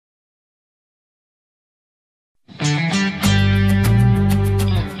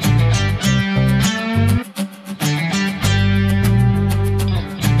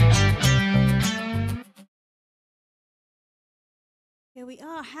we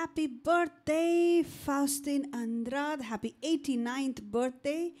are. Happy birthday, Faustin Andrade. Happy 89th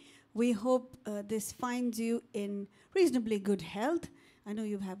birthday. We hope this finds you in reasonably good health. I know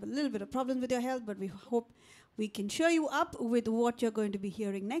you have a little bit of problems with your health, but we hope we can cheer you up with what you're going to be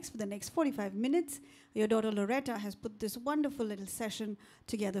hearing next for the next 45 minutes. Your daughter Loretta has put this wonderful little session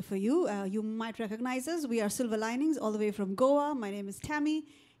together for you. You might recognize us. We are Silver Linings, all the way from Goa. My name is Tammy,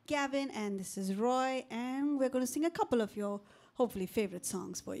 Gavin, and this is Roy, and we're going to sing a couple of your hopefully favorite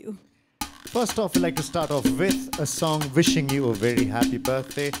songs for you. First off, we'd like to start off with a song wishing you a very happy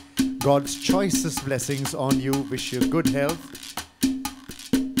birthday. God's choicest blessings on you. Wish you good health.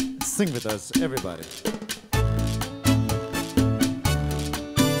 Sing with us, everybody.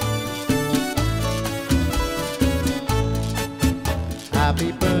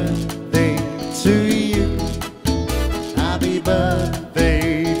 Happy birthday to you. Happy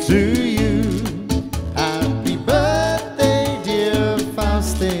birthday to you. Happy birthday, dear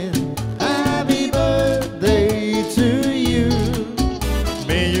Faustin. Happy birthday to you.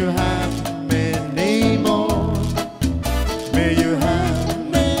 May you have many more. May you have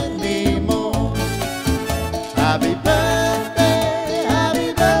many more. Happy birthday,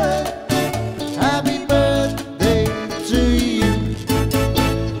 happy birthday, happy birthday to you.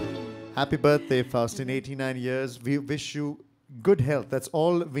 Happy birthday, Faustin, 89 years. We wish you good health. That's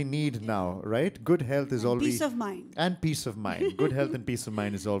all we need now, right? Good health is all we... Peace of mind. And peace of mind. Good health and peace of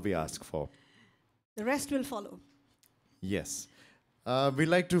mind is all we ask for. The rest will follow. Yes. We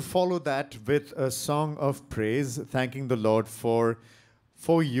like to follow that with a song of praise, thanking the Lord for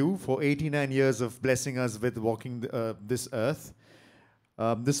you, for 89 years of blessing us with walking this earth.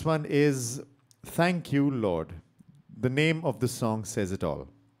 This one is Thank You, Lord. The name of the song says it all.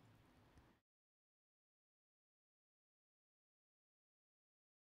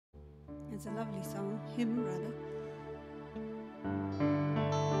 It's a lovely song, hymn rather.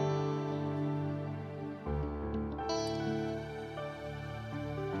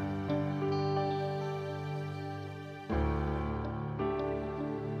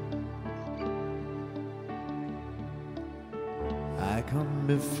 I come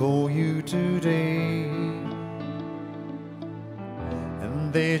before you today,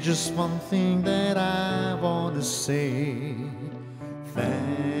 and there's just one thing that I want to say.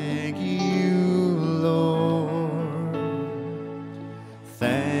 Thank you, Lord.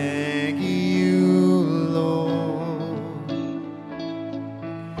 Thank you, Lord,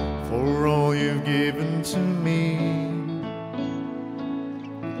 for all you've given to me,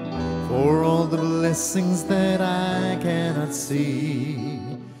 for all the blessings that I cannot see.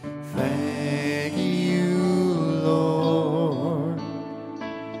 Thank you, Lord.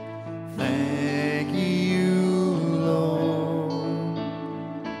 Thank you, Lord.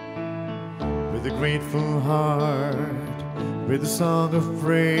 With a grateful heart, with a song of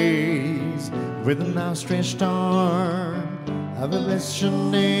praise, with an outstretched arm, I will bless your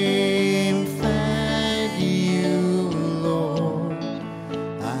name. Thank you, Lord.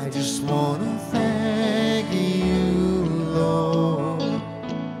 I just want to thank you, Lord.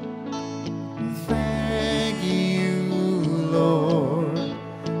 Thank you, Lord.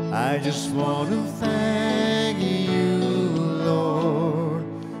 I just want to thank you, Lord.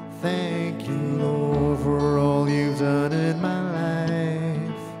 Thank you, Lord, for all you've done in my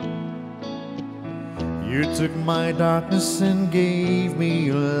life. You took my darkness and gave me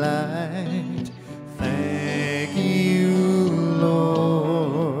your light. Thank you,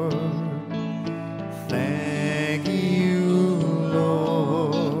 Lord. Thank you,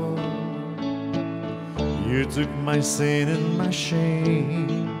 Lord. You took my sin and my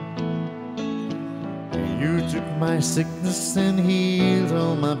shame. You took my sickness and healed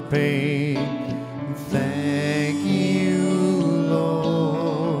all my pain. Thank you,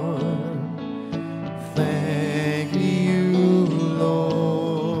 Lord. Thank you,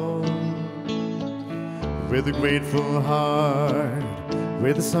 Lord. With a grateful heart,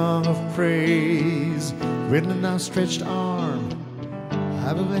 with a song of praise, with an outstretched arm,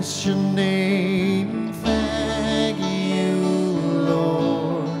 I will bless your name. Thank you,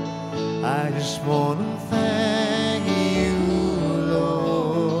 Lord. I just want to thank you,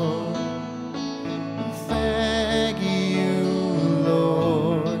 Lord. Thank you,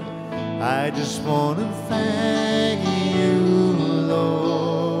 Lord. I just want to thank you,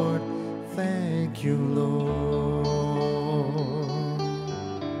 Lord. Thank you, Lord.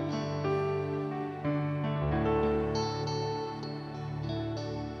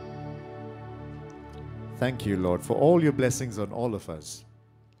 Thank you, Lord, for all your blessings on all of us.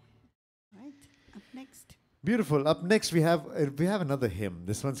 Right, up next. Beautiful. Up next, we have another hymn.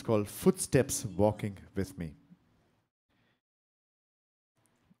 This one's called Footsteps Walking with Me.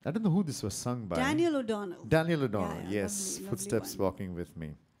 I don't know who this was sung by. Daniel O'Donnell. Daniel O'Donnell, Yeah, yes. lovely Footsteps one. Walking With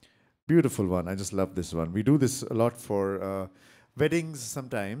Me. Beautiful one. I just love this one. We do this a lot for weddings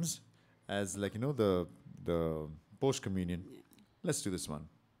sometimes, as like, the post communion. Yeah. Let's do this one.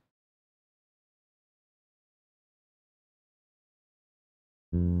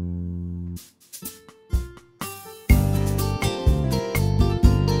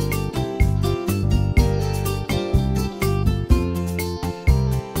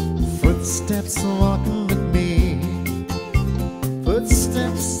 Footsteps walking with me,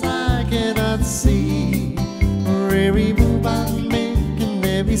 footsteps I cannot see. For every move I make and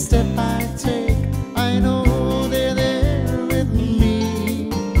every step I take, I know they're there with me.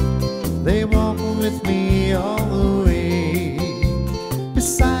 They walk with me all the way,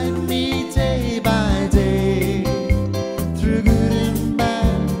 beside me day by day, through good and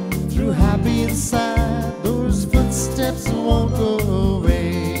bad, through happy and sad. Those footsteps won't go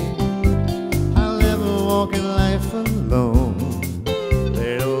away. I'll never walk in life alone.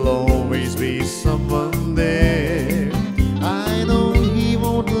 There'll always be someone there. I know he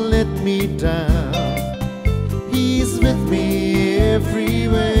won't let me down. He's with me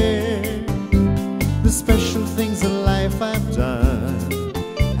everywhere. The special things in life I've done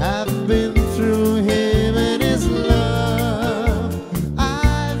have been through him and his love.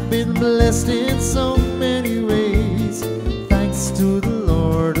 I've been blessed in so many ways, thanks to the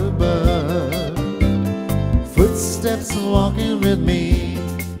Lord above. Footsteps walking with me,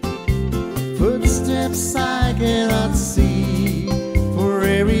 footsteps I cannot see. For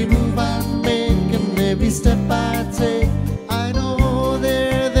every move I make and every step I take, I know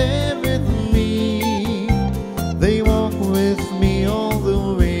they're there with me. They walk with me all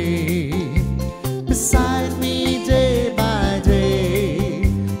the way, beside me day by day,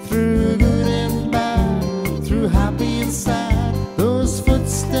 through good and bad, through happy and sad. Those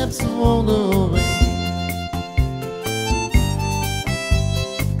footsteps won't go away.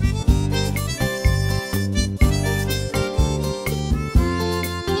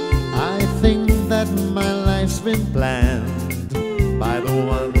 I think that my life's been planned by the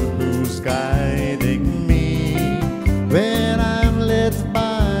one who's guiding me. When I'm led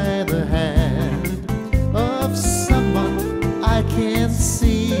by the hand of someone I can't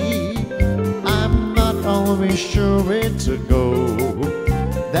see, I'm not always sure where to go.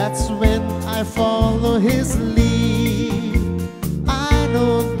 That's when I follow his lead. I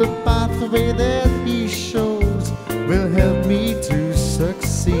know the pathway that he shows will help me to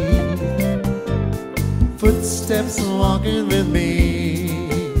succeed. Footsteps walking with me,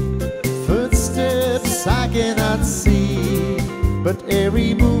 footsteps I cannot see. But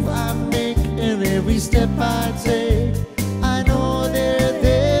every move I make and every step I take, I know they're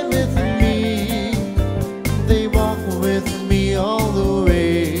there with me. They walk with me all the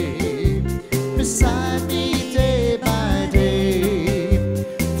way, beside me day by day,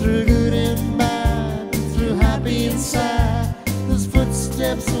 through good and bad, through happy and sad. Those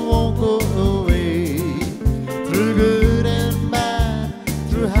footsteps won't go away. Through good and bad,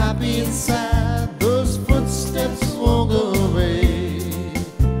 through happy and sad, those footsteps won't go away.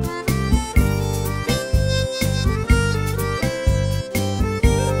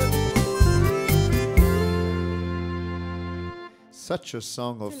 Such a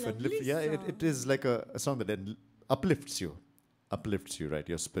song of It's a lovely yeah, it song. is like a song that uplifts you, right,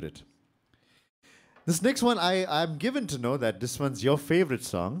 your spirit. This next one, I'm given to know that this one's your favorite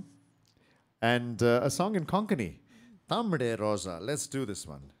song, and a song in Konkani, Tamde Rosa. Let's do this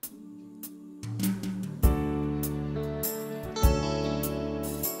one.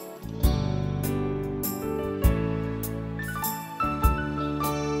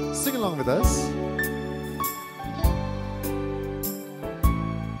 Sing along with us.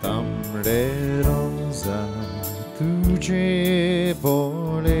 Tamde Rosa, tujhe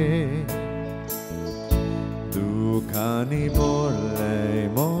bole, दुखानी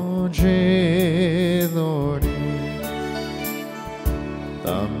बोले मुझे लोड़ी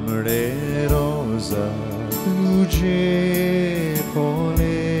तमरे रोजा तुझे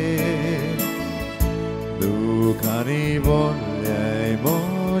बोले दुखानी बोले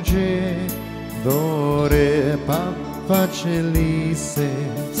मुझे दोरे papa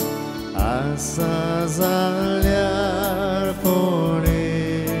chelices asazaliar pone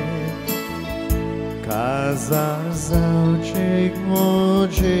Kazar zauchek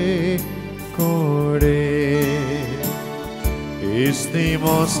moje kore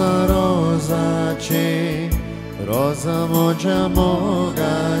Istimos roza che Roza moja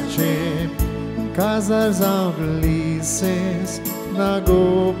moga che Kazar zauglises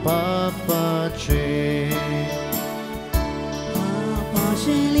Nago papa che Papa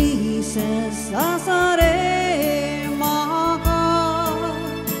felices asarema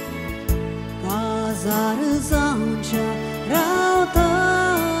Kazar zancha rauta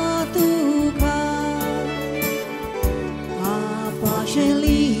tuka Apa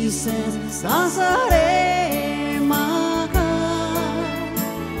felices asarema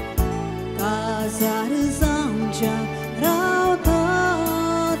Kazar zancha rauta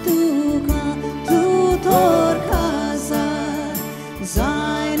tuka tutor kazar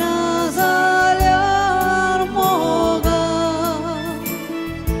Zaina zalyar moga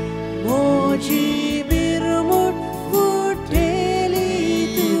Mochi birmut vuteli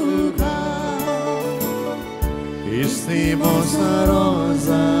tuka Istimos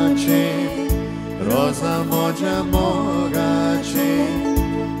roza ce Roza moja moga ce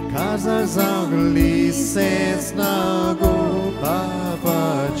Kazar zanglises nago papa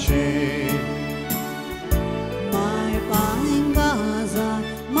ce Mai palingaza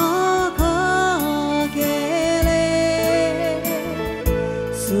makakele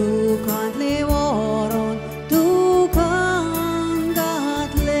Sukantle voron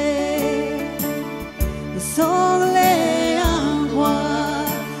tukangatle Sogle angwa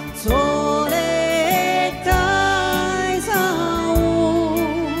sole tai saun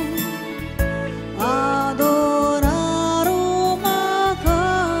Adoraru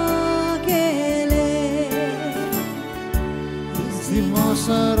makakele Istimos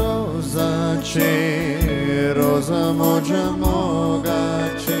roza ce Roza moja moga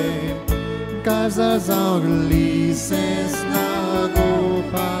ce Kazar zanglises nago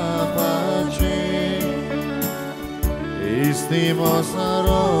papa ce Istimos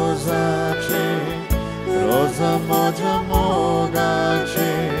roza ce Roza moja moga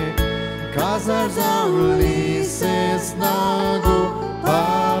ce Kazar zanglises nago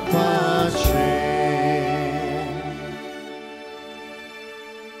papa ce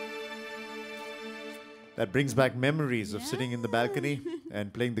That brings back memories of sitting in the balcony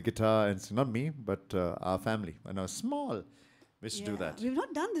and playing the guitar, and not me, but our family. When I was small, we used to do that. We've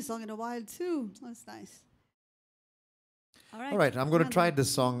not done this song in a while too. That's nice. All right, I'm going to try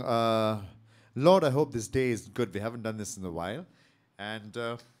this song. Lord, I hope this day is good. We haven't done this in a while. And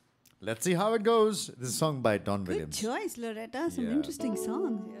let's see how it goes. This is a song by Don Good Williams. choice, Loretta. Some Yeah. interesting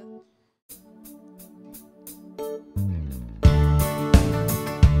songs here.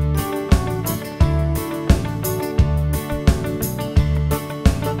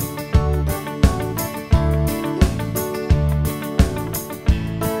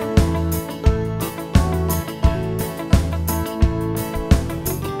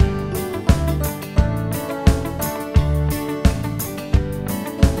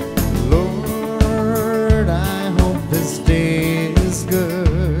 Lord, I hope this day is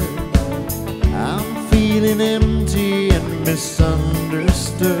good. I'm feeling empty and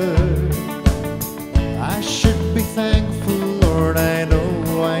misunderstood. I should be thankful, Lord, I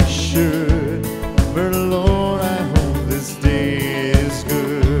know I should. But Lord, I hope this day is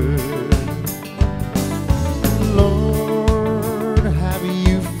good. Lord, have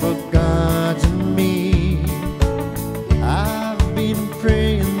you forgotten me? I've been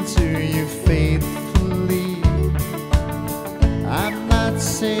praying to you faithfully. I'm not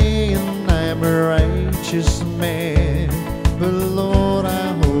saying I'm a righteous man, but Lord, I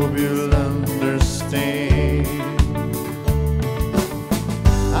hope you'll understand.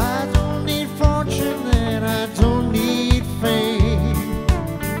 I don't need fortune and I don't need fame.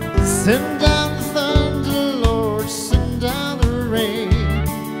 Send down the thunder, Lord, send down the rain.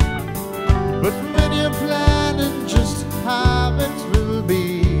 But when you're planning just how it will be,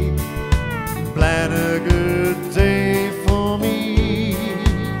 plan a good day for me.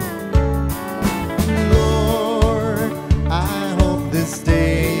 Lord, I hope this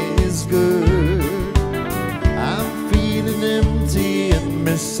day is good. I'm feeling empty and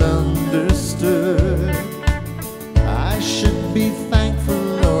misunderstood. I should be thankful,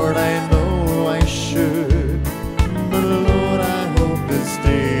 Lord, I know I should. But Lord, I hope this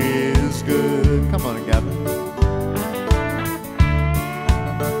day is good. Come on, Gavin.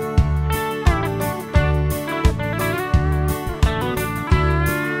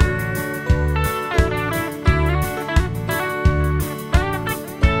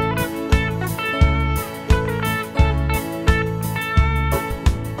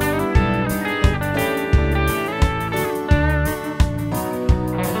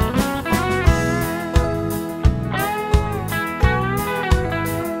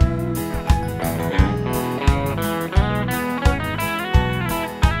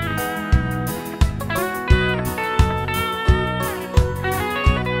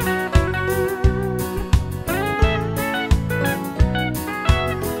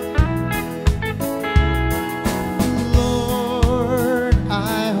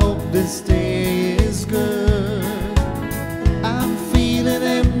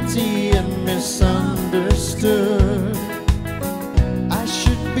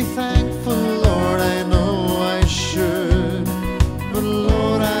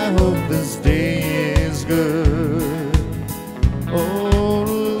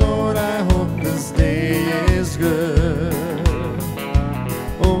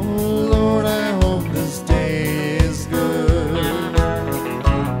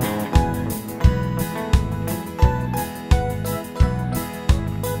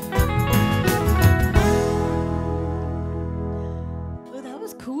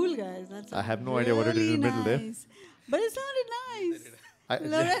 cool, guys. That's I have no idea what it is in the middle there. nice. But it sounded nice.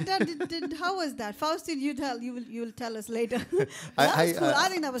 Loretta, how was that? Faustin, you will tell us later. That was cool. I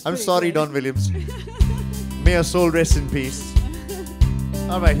think that was I'm pretty sorry, good. Don Williams. May your soul rest in peace.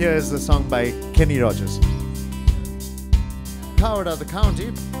 All right, here is the song by Kenny Rogers. Coward of the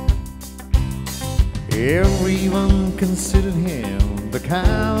County. Everyone considered him the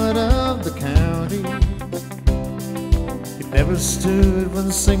coward of the county. He never stood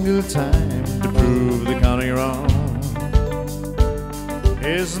one single time to prove the county wrong.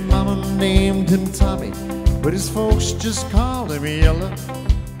 His mama named him Tommy, but his folks just called him Yellow.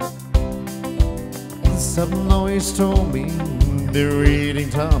 Something always told me they're reading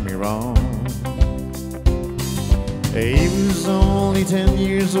Tommy wrong. He was only 10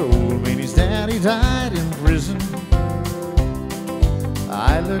 years old when his daddy died in prison.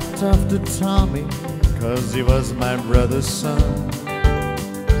 I looked after Tommy 'cause he was my brother's son.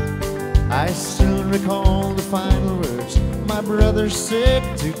 I still recall the final words my brother said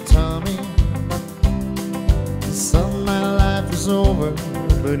to Tommy. Son, my life is over,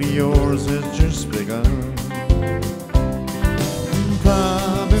 but yours has just begun.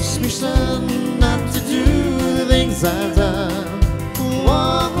 Promise me, son, not to do the things I've done.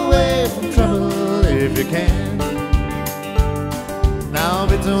 Walk away from trouble if you can. Now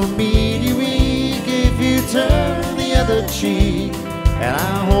it don't mean you're weak if you turn the other cheek. And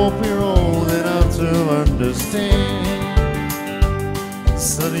I hope you're old enough to understand.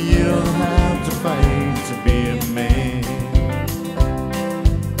 Son, you don't have to fight to be a man.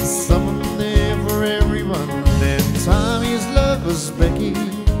 Someone there for everyone. Then Tommy's love was Becky.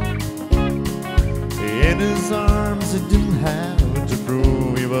 In his arms he didn't have to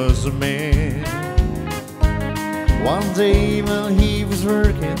prove he was a man. One day while he was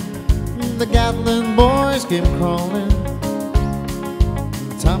working, the Gatlin boys came crawling.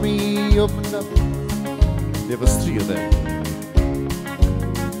 Tommy opened up, there was 3 of them.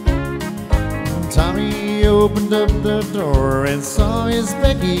 Tommy opened up the door and saw his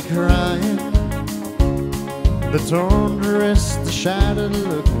Becky crying. The torn dress, the shattered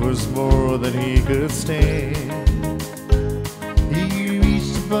look was more than he could stand. He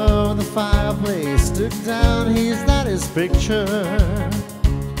reached above the fireplace, took down his daddy's picture.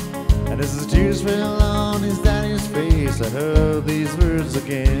 And as the tears fell on his daddy's face, I heard these words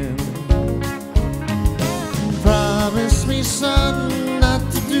again. Promise me, son, not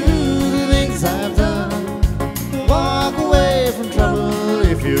to do the things I've done. Walk away from trouble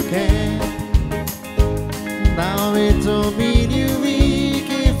if you can. Now it don't mean you're weak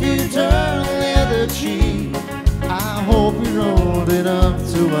if you turn the other cheek. I hope you're old enough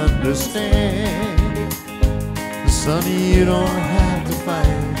to understand. Son, you don't have to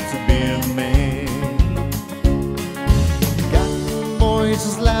fight to be a man. Got the boys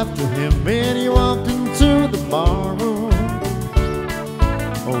just laughed at him when he walked into the bar room.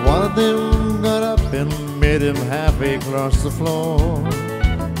 One of them got up and made him halfway across the floor.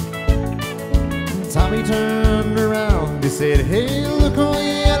 Tommy turned around, he said, hey, look all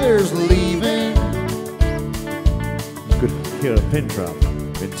the others leaving. You could hear a pin drop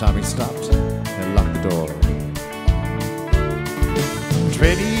when Tommy stopped and locked the door.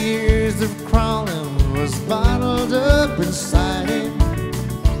 20 years of crawling was bottled up inside him.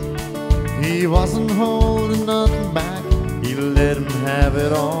 He wasn't holding nothing back, he let him have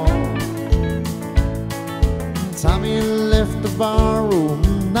it all. Tommy left the bar room,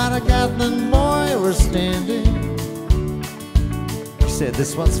 not a Gatlin boy was standing. He said,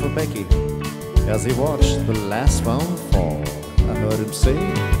 this one's for Becky, as he watched the last one fall. I heard him say,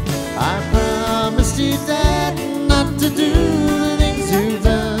 I promised you, Dad, not to do the things you've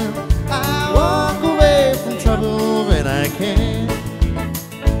done. I walk away from trouble when I can.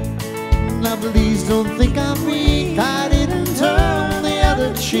 Now please don't think I'm weak, I didn't turn the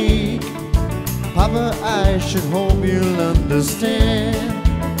other cheek. Papa, I should hope you'll understand.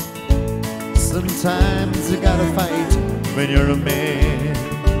 Sometimes you gotta fight when you're a man.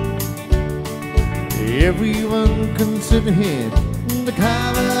 Everyone consider him the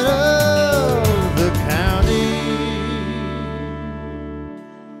coward of the county.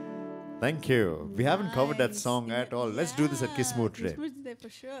 Thank you. We haven't covered that song at all. Let's do this at Kiss Mode today. Kiss Mode today for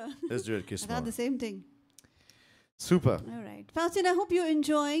sure. Let's do it at Kiss I thought the Mode. same thing. Super. All right. Faustin, I hope you're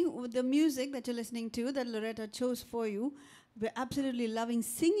enjoying the music that you're listening to that Loretta chose for you. We're absolutely loving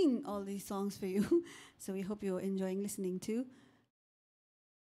singing all these songs for you. So we hope you're enjoying listening to.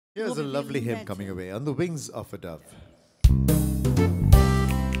 Here's Hope a you're lovely feeling hymn better. coming away, On the Wings of a Dove.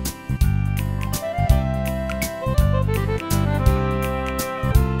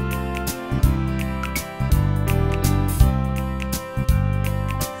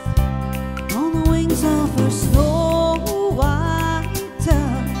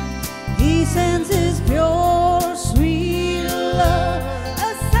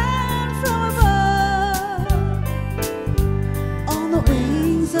 the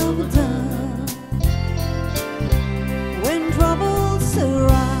wings of a dove. When troubles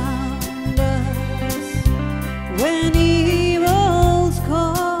surround us, when evils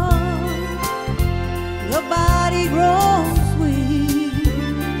come, the body grows weak,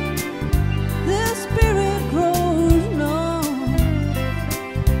 the spirit grows numb.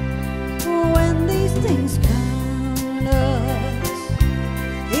 When these things count us,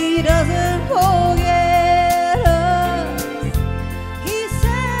 He doesn't forget us. He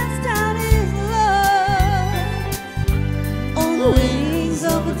sends down His love on the wings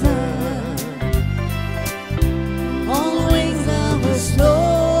of a dove, on the wings of a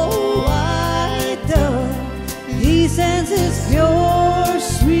snow white dove. He sends His pure,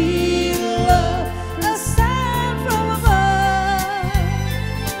 sweet love, a sign from above,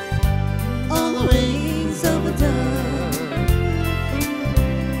 on the wings of a dove.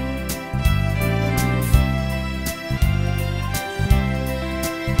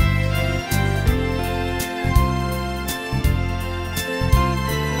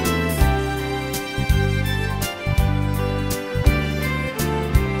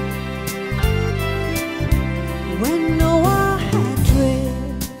 When Noah had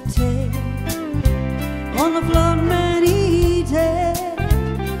drifted on the flood many days,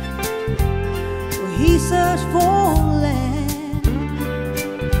 he searched for land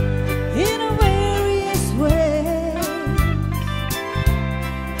in various ways.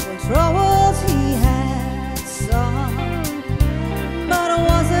 The troubles he had some, but it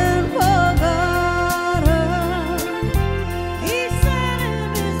wasn't forgotten. He sent him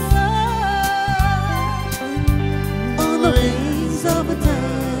His love on the wings of a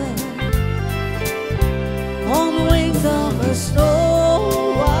dove, on the wings of a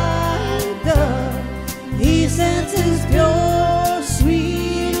snow white dove. He sends His pure,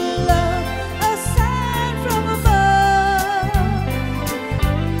 sweet love, a sign from above,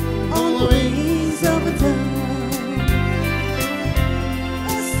 on the wings of a dove,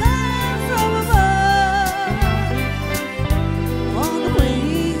 a sign from above, on the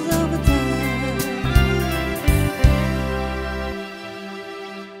wings of a dove.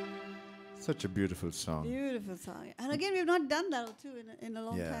 Such a beautiful song. Beautiful song. And again, we've not done that too in a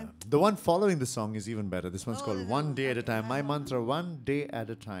long Yeah. time. The one following the song is even better. This one's Oh, called this One one. Day at a Okay, Time. My that one. mantra, one day at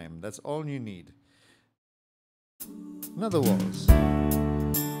a time. That's all you need. Another waltz.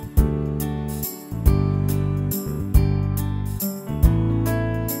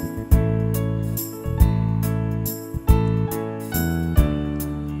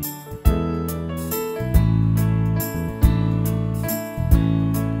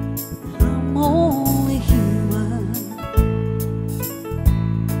 I'm only human.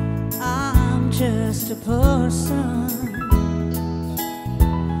 I'm just a person.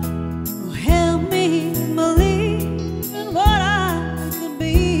 Help me believe in what I could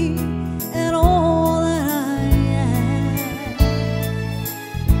be and all that I am.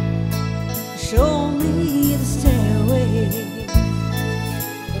 Show me the stairway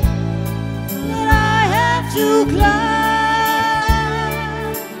that I have to climb.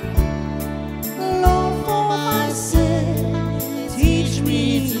 Lord, for my sake, teach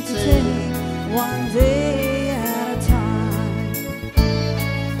me to take one day at a time.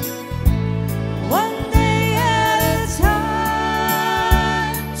 One day at a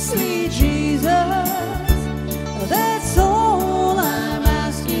time, sweet Jesus. That's all I'm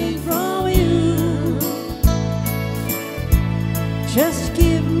asking from you. Just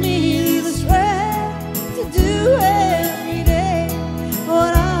give me the strength to do every day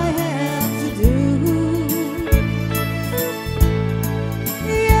what I have to do.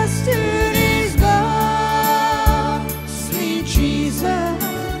 Yesterday's gone, sweet Jesus,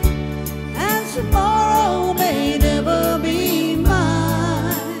 and tomorrow may never be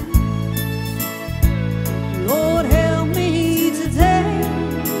mine. Lord, help me today,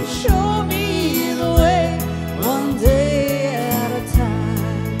 show me the way, one day at a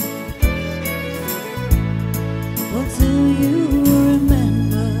time. Well, do you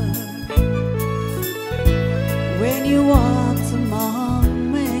remember when you walked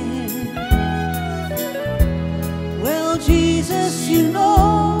among men? Well, Jesus, you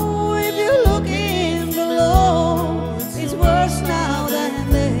know, if you look in below, it's worse now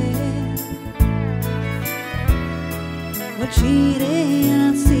than then. We're cheating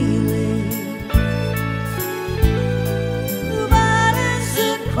and stealing, violence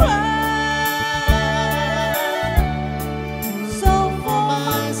and crime. So for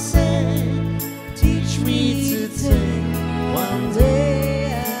my sake, teach me to take one day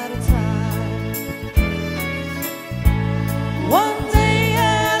at a time. One day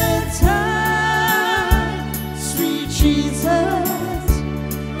at a time, sweet Jesus.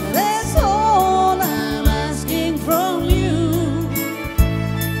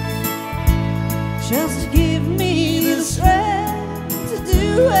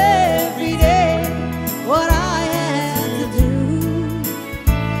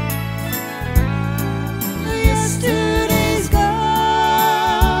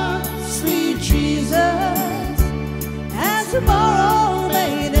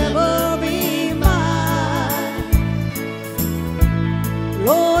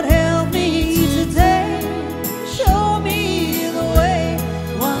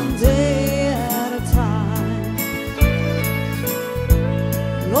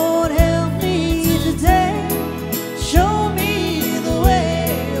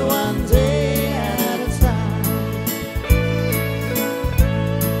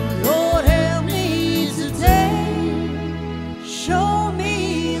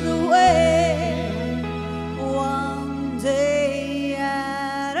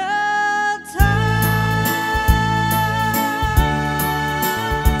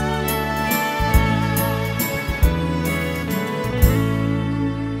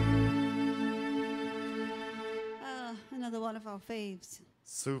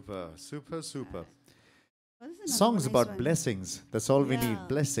 Super, super, super. Oh, this is another Songs nice about one. blessings. That's all we need. Yeah.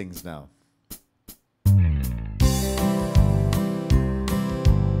 Blessings now.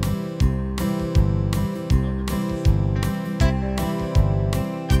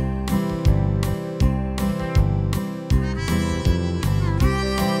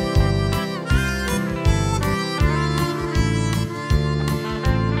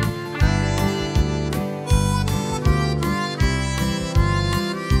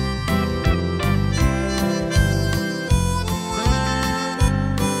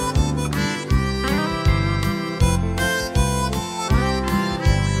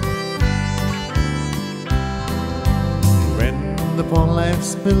 Upon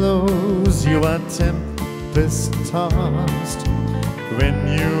life's billows you are tempest tossed. When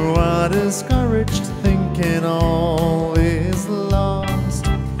you are discouraged, thinking all is lost,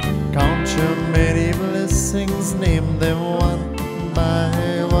 count your many blessings, name them one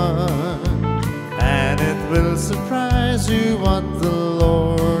by one, and it will surprise you what the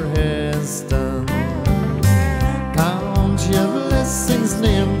Lord has done. Count your blessings,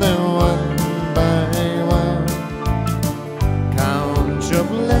 name them one by one. Your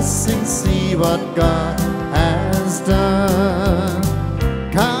blessings, see what God has done.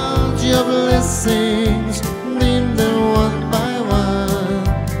 Count your blessings, name them one by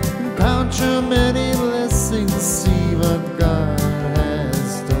one. Count your many blessings, see what God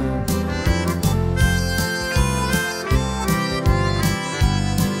has done.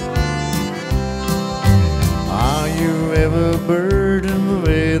 Are you ever burdened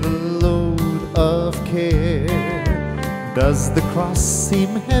with a load of care? Does the cross seem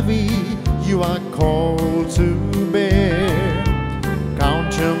heavy you are called to bear?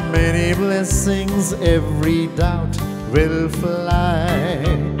 Count your many blessings, every doubt will fly,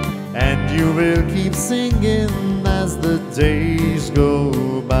 and you will keep singing as the days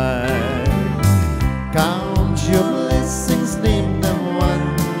go by. Count your blessings, name them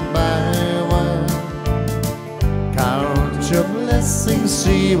one by one. Count your blessings,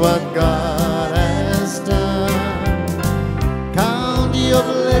 see what God has done. Your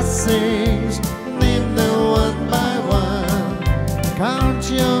blessings, name them one by one. Count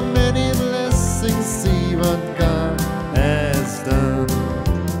your many blessings, see what God has done.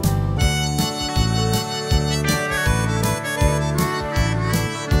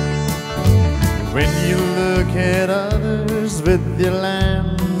 When you look at others with their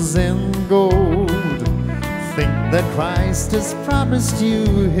lands and gold, think that Christ has promised you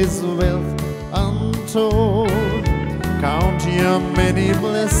his wealth untold. Count your many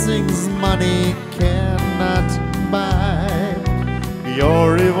blessings, money cannot buy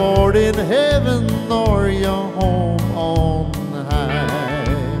your reward in heaven or your home on high.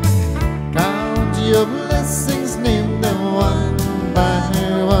 Count your blessings, name them one by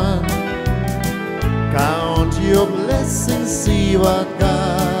one. Count your blessings, see what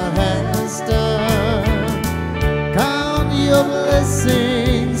God has done. Count your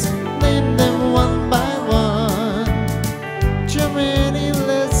blessings, name them one by one. Your many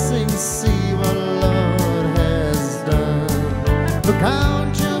blessings, see what Lord has done. Look,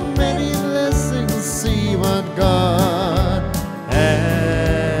 count your many blessings, see what God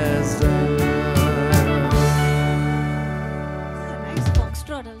has done. This is a nice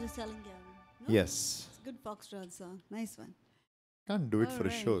foxtrot, I was just telling you. No? Yes. It's a good foxtrot song. Nice one. Can't do it All for a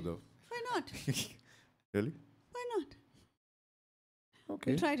right. show though. Why not? Really? Why not?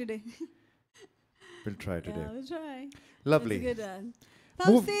 Okay. We'll try today. We'll try today. Yeah, we'll try. Lovely. That's a good one.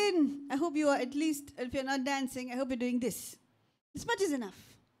 Move- Faustin, I hope you are at least, if you're not dancing, I hope you're doing this. This much is enough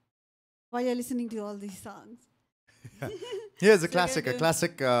while you're listening to all these songs. Here's a So classic,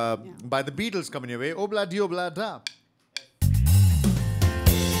 good. by the Beatles coming your way. Obla di obla da.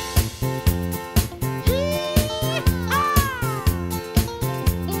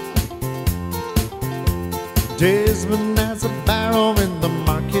 Desmond has a barrow in the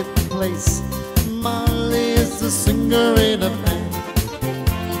marketplace. Molly is the singer in a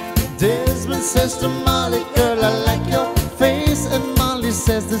band. Desmond says to Molly, girl, I like your face. And Molly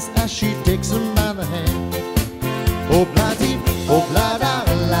says this as she takes him by the hand. Oh, bloody, oh, blada,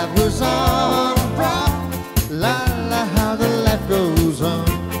 life goes on. La, la, how the life goes on.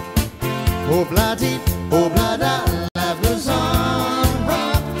 Oh, bloody, oh, blada, life goes on.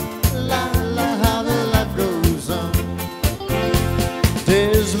 La, la, how the life goes on.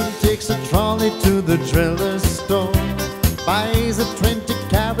 Desmond takes a trolley to the jeweler's store, buys a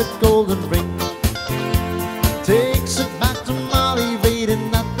 20-carat golden ring, takes it back to Molly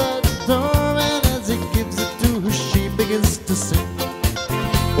waiting at the door, and as he gives it to her, she begins to sing.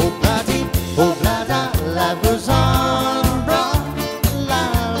 Oh, bloody, oh, blada, life goes on, bra, la,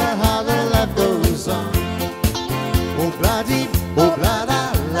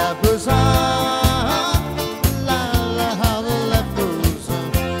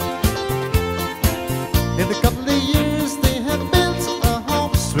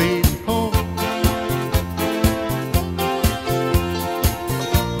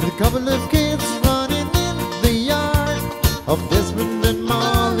 couple of kids running in the yard of Desmond and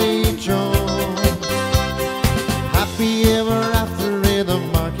Molly Jones. Happy ever after in the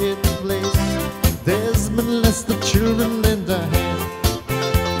marketplace, Desmond lets the children lend a hand.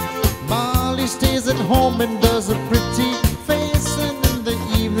 Molly stays at home and does a pretty face, and in the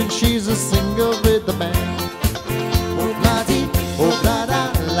evening she's a singer with the band. Oh bloody, oh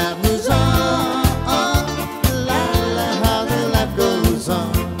blada, life moves on. La la, how the life goes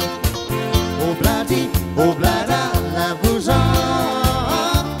on. Oh bloody, oh blada, life goes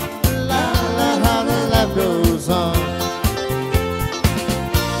on. La la, how the life goes on.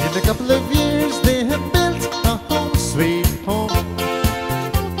 In a couple of years they have built a home sweet home.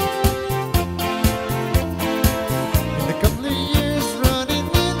 In a couple of years running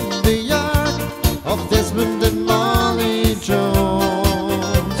in the yard of Desmond and Molly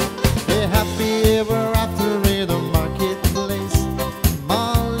Jones. They're happy ever after in the marketplace.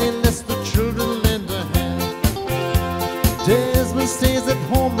 Molly lets the children lend a hand. Desmond stays at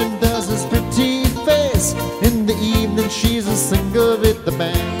home and does his pretty face. In the evening she's a singer with the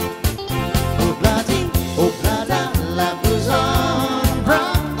band. Oh bloody, oh blada, life goes on,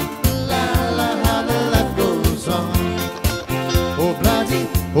 brah. La la, how the life goes on. Oh bloody,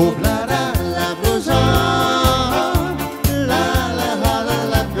 oh blada, life goes on. La la, how the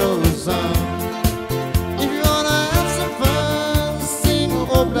life goes on. If you wanna have some fun, sing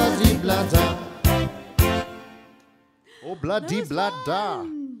oh bloody blada. Oh bloody blada.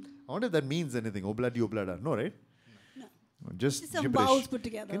 I wonder if that means anything. Oh bloody, oh blada. No, right? Just Just some gibberish. vowels put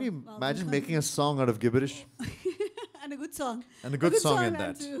together. Can you Vowels imagine and making a song out of gibberish? And a good song. And a good song in man,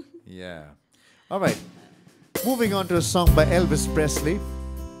 that. too. Yeah. All right. Moving on to a song by Elvis Presley.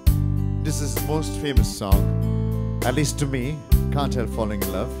 This is his most famous song, at least to me. Can't Help Falling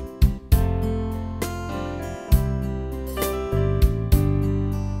in Love.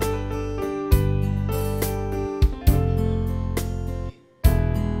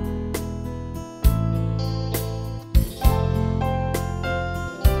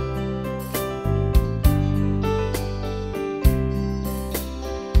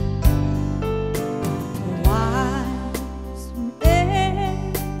 Wise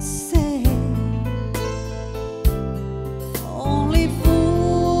men say only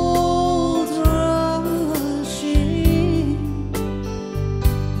fools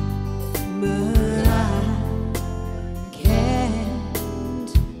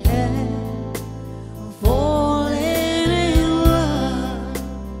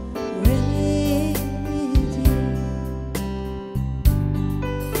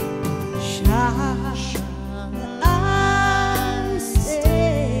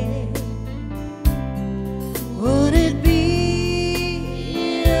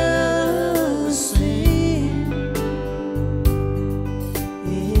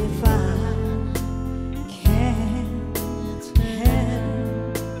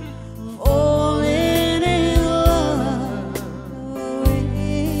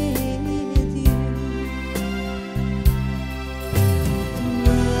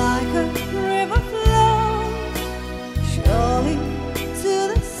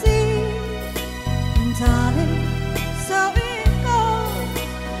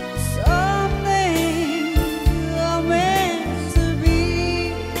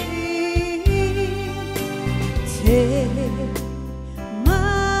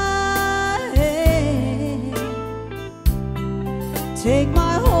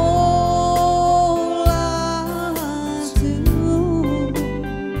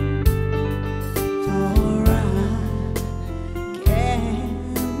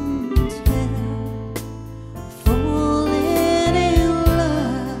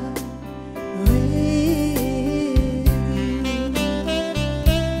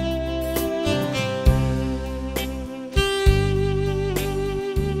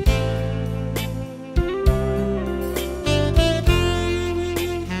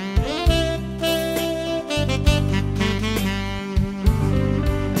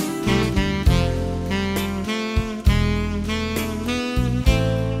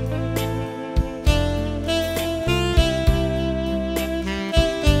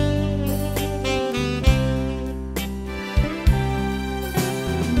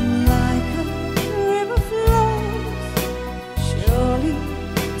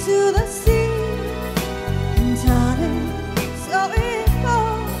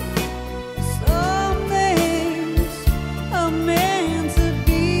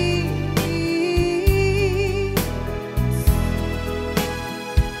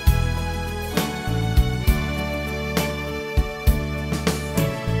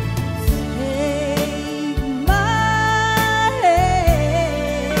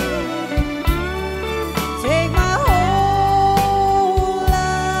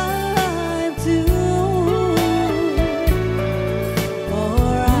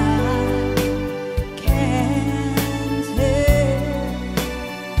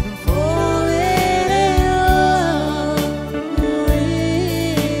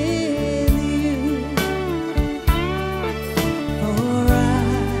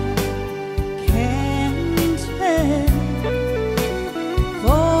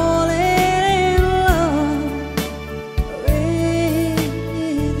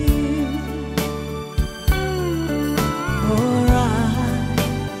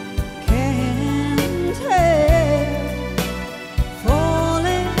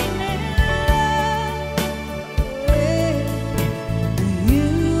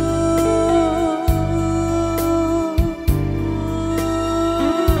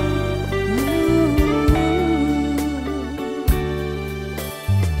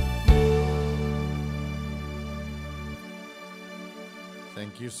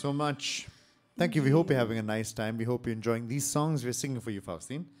you so much. Thank you. We hope you're having a nice time. We hope you're enjoying these songs we're singing for you,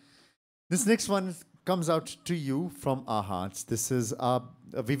 Faustin. This next one comes out to you from our hearts. This is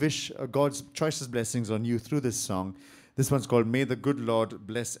we wish God's choicest blessings on you through this song. This one's called May the Good Lord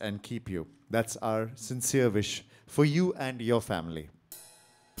Bless and Keep You. That's our sincere wish for you and your family.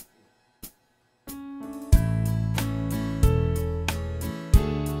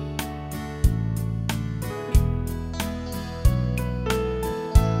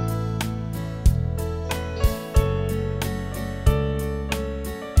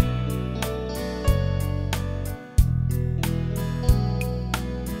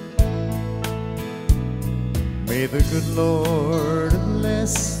 May the good Lord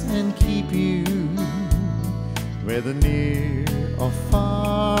bless and keep you, whether near or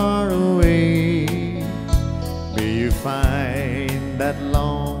far away. May you find that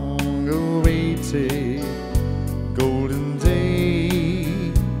long-awaited golden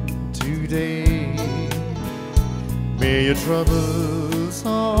day today. May your troubles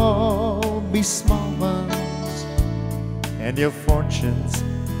all be small ones, and your fortunes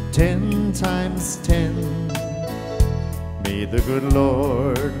 10 times 10. May the good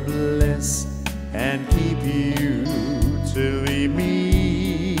Lord bless and keep you till we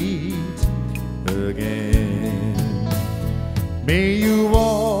meet again. May you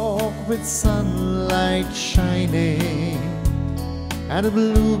walk with sunlight shining and a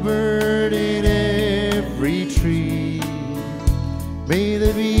bluebird in every tree. May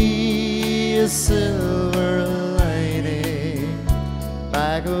there be a silver lining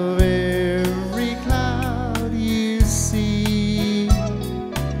back of every cloud you see.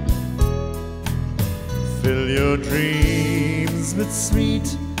 Fill your dreams with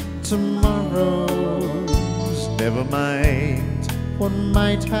sweet tomorrows. Never mind what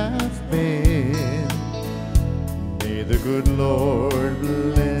might have been. May the good Lord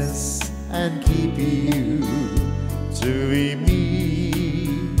bless and keep you till we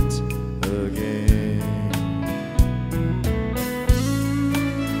meet again.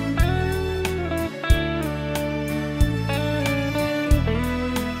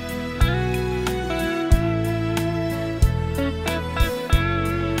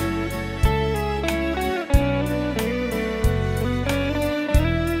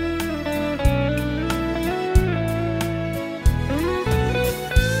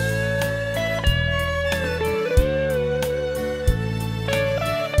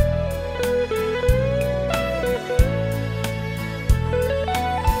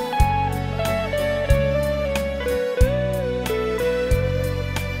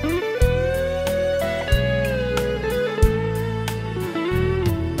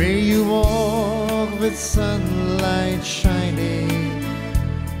 May you walk with sunlight shining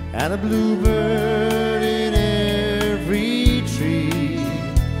and a bluebird in every tree.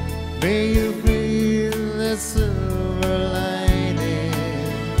 May you feel the silver lining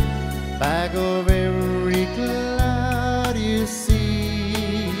back of every cloud you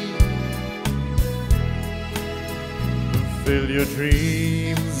see. Fill your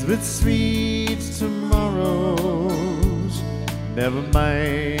dreams with sweet tomorrows. Never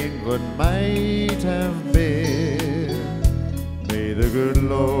mind what might have been. May the good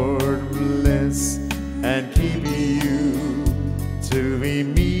Lord bless and keep you till we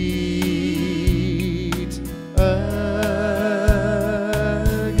meet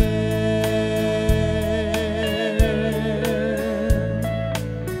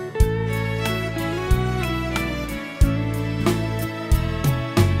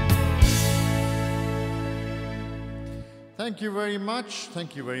Thank you very much.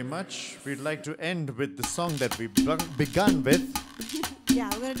 Thank you very much. We'd like to end with the song that we begun with. Yeah,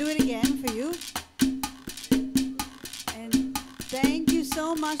 we're going to do it again for you. And thank you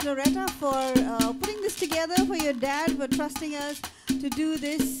so much, Loretta, for putting this together, for your dad, for trusting us to do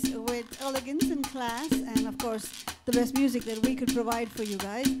this with elegance and class, and of course, the best music that we could provide for you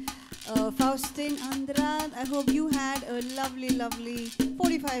guys. Faustin, Andrade, I hope you had a lovely, lovely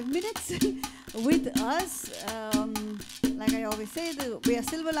 45 minutes with us. Like I always say, we are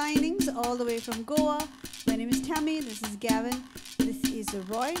Silver Linings all the way from Goa. My name is Tammy, this is Gavin, this is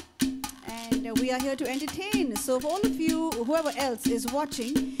Roy, and we are here to entertain. So for all of you, whoever else is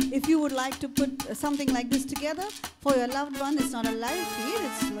watching, if you would like to put something like this together for your loved one, it's not a live feed,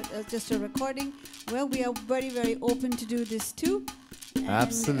 it's just a recording. Well, we are very, very open to do this too. And,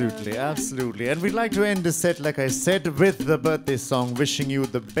 absolutely, yeah. absolutely. And we'd like to end the set, like I said, with the birthday song, wishing you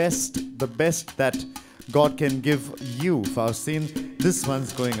the best that God can give you, Faustin. This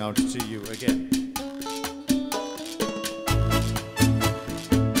one's going out to you again.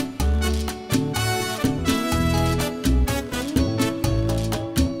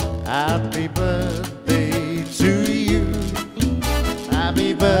 Happy birthday to you.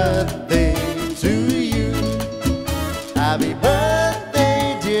 Happy birthday to you. Happy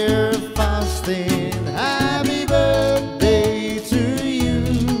birthday, dear Faustin. Happy birthday to you.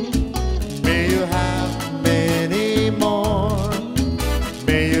 May you have many more.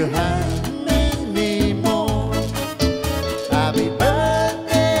 May you have many more. Happy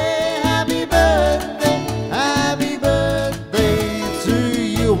birthday, happy birthday, happy birthday to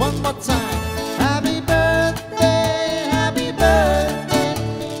you. One more time. Happy birthday, happy birthday,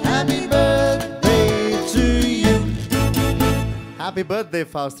 happy birthday to you. Happy birthday,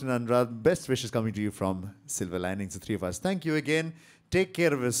 Faustin Andrade. Best wishes coming to you from Silver Linings, the three of us. Thank you again. Take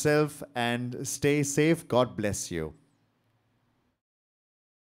care of yourself and stay safe. God bless you.